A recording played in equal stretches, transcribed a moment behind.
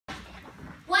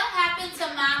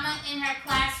in her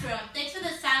classroom. Thanks for the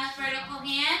silent vertical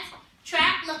hands.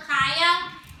 Track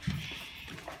Lakaya.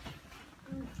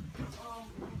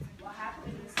 What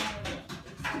happened inside of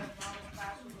Mama's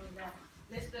classroom was that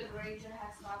Mr. Granger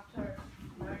had stopped her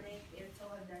learning and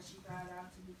told her that she got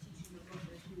out to be teaching the book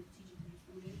that she was teaching to the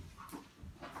students.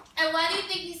 And why do you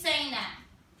think he's saying that?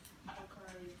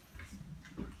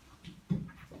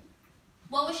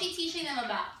 What was she teaching them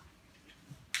about?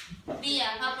 Via,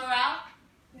 help her out.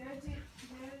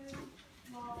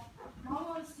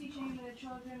 Mama was teaching the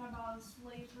children about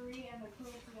slavery and the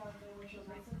cruelty of it, which was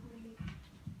basically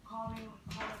calling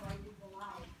white people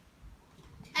out.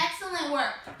 Excellent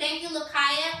work. Thank you,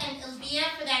 Lakaya and Elvia,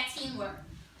 for that teamwork.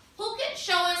 Who can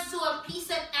show us to a piece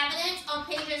of evidence on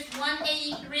pages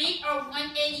 183 or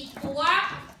 184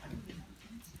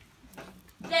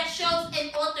 that shows an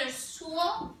author's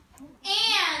tool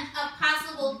and a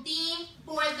possible theme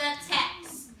for the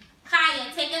text?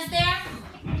 Kaya, take us there.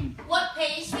 What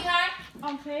page, sweetheart?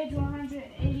 On page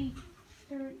 183.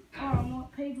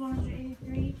 Page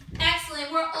 183.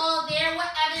 Excellent. We're all there. What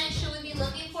evidence should we be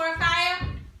looking for, Kaya?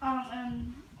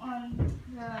 And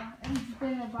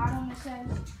in the bottom it says,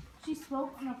 she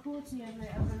spoke on the cruelty of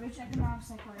the rich economic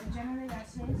cycle. It generated that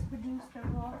slaves produced the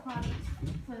raw products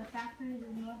for the factories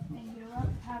in North and Europe,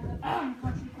 how the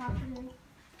country profited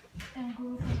and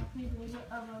grew from the free labor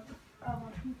of a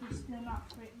people still not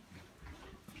free.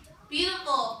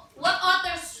 Beautiful. What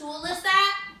author's tool is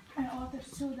that? An author's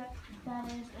tool that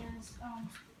is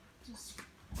just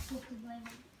descriptive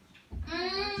language.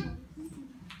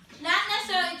 Not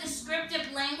necessarily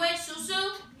descriptive language,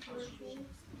 Susu.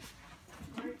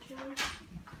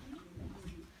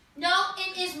 No,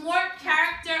 it is more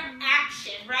character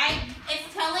action, right?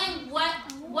 It's telling what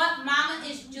Mama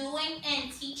is doing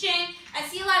and teaching. I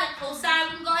see a lot of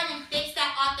cosign. We can go ahead and fix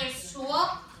that author's tool.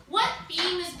 What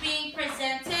theme is being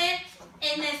presented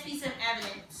in this piece of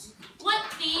evidence? What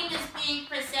theme is being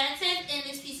presented in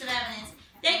this piece of evidence?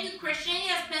 Thank you, Christian. He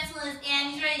has a pencil in his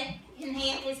hand. He's ready to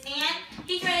his hand.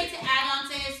 He's ready to add on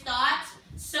to his thoughts.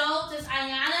 So does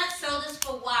Ayana. So does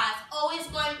Fawaz. Always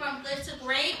going from good to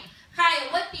great. Kaya,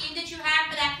 what theme did you have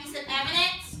for that piece of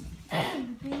evidence?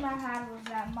 The theme I had was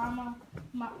that Mama,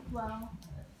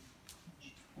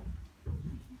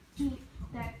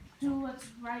 do what's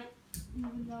right,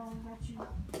 even though that you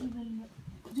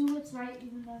do what's right,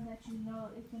 even though that you know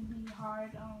it can be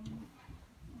hard.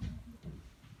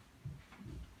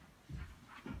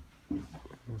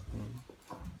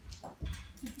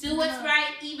 Do what's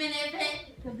right, even if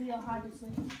it could be a hard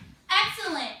decision.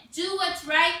 Excellent. Do what's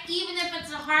right, even if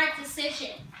it's a hard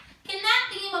decision. Can that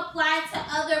theme apply to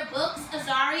other books,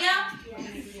 Azaria?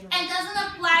 Yes. And doesn't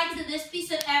apply to this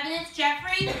piece of evidence,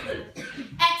 Jeffrey?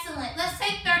 Excellent. Let's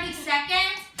take